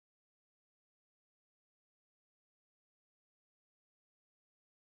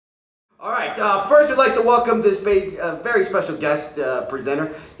All right, first we'd like to welcome this very special guest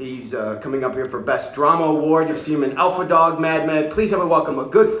presenter. He's coming up here for Best Drama Award. You've seen him in Alpha Dog, Mad Men. Please help me welcome a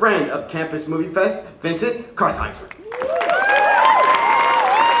good friend of Campus MovieFest, Vincent Kartheiser.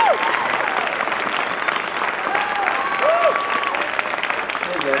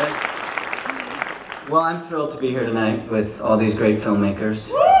 Hey guys. Well, I'm thrilled to be here tonight with all these great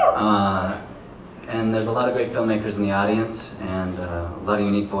filmmakers. And there's a lot of great filmmakers in the audience and a lot of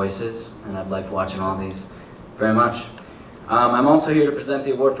unique voices, and I've liked watching all these very much. I'm also here to present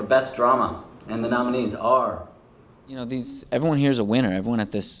the award for Best Drama, and the nominees are... You know, everyone here is a winner. Everyone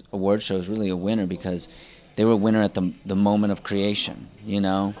at this award show is really a winner because they were a winner at the moment of creation, you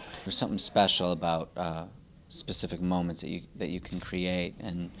know? There's something special about specific moments that you can create,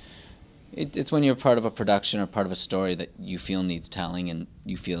 and it's when you're part of a production or part of a story that you feel needs telling and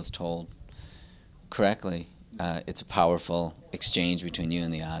you feel is told correctly. It's a powerful exchange between you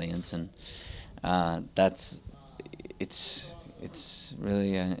and the audience, and it's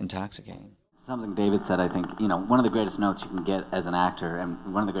really intoxicating. Something David said, I think, you know, one of the greatest notes you can get as an actor, and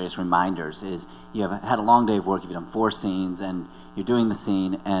one of the greatest reminders, is you have had a long day of work, you've done 4 scenes, and you're doing the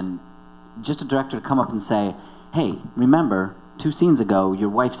scene, and just a director to come up and say, hey, remember, 2 scenes ago, your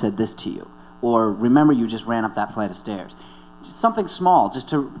wife said this to you, or remember you just ran up that flight of stairs. Just something small, just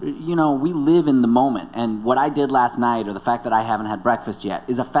to, you know, we live in the moment, and what I did last night, or the fact that I haven't had breakfast yet,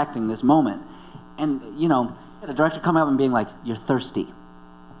 is affecting this moment. And, you know, a director coming up and being like, you're thirsty.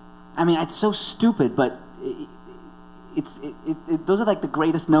 I mean, it's so stupid, but those are like the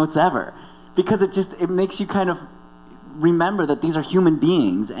greatest notes ever, because it makes you kind of remember that these are human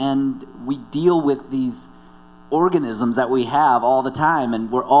beings, and we deal with these organisms that we have all the time, and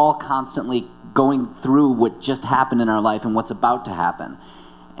we're all constantly going through what just happened in our life and what's about to happen.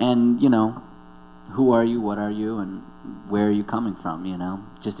 And, you know, who are you, what are you, and where are you coming from, you know?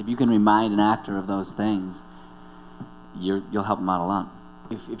 Just if you can remind an actor of those things, you'll help them out a lot.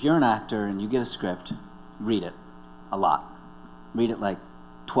 If you're an actor and you get a script, read it a lot. Read it like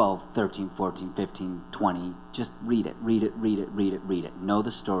 12, 13, 14, 15, 20. Just read it, read it, read it, read it, read it. Know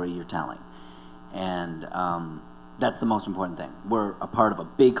the story you're telling. And that's the most important thing. We're a part of a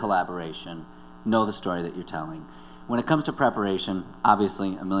big collaboration. Know the story that you're telling. When it comes to preparation,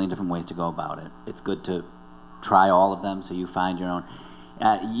 obviously a million different ways to go about it. It's good to try all of them so you find your own.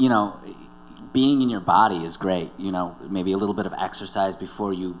 You know, being in your body is great. You know, maybe a little bit of exercise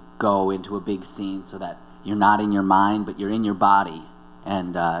before you go into a big scene so that you're not in your mind, but you're in your body.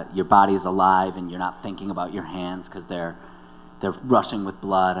 And your body is alive and you're not thinking about your hands because they're rushing with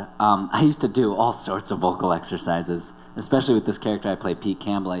blood. I used to do all sorts of vocal exercises, especially with this character I play, Pete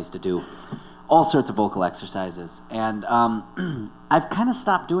Campbell. I used to do all sorts of vocal exercises. And I've kind of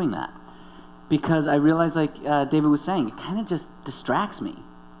stopped doing that because I realized, like David was saying, it kind of just distracts me.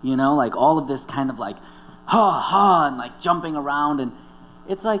 You know, like all of this kind of like, ha, and like jumping around. And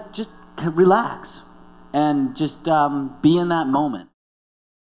it's like, just relax and just be in that moment.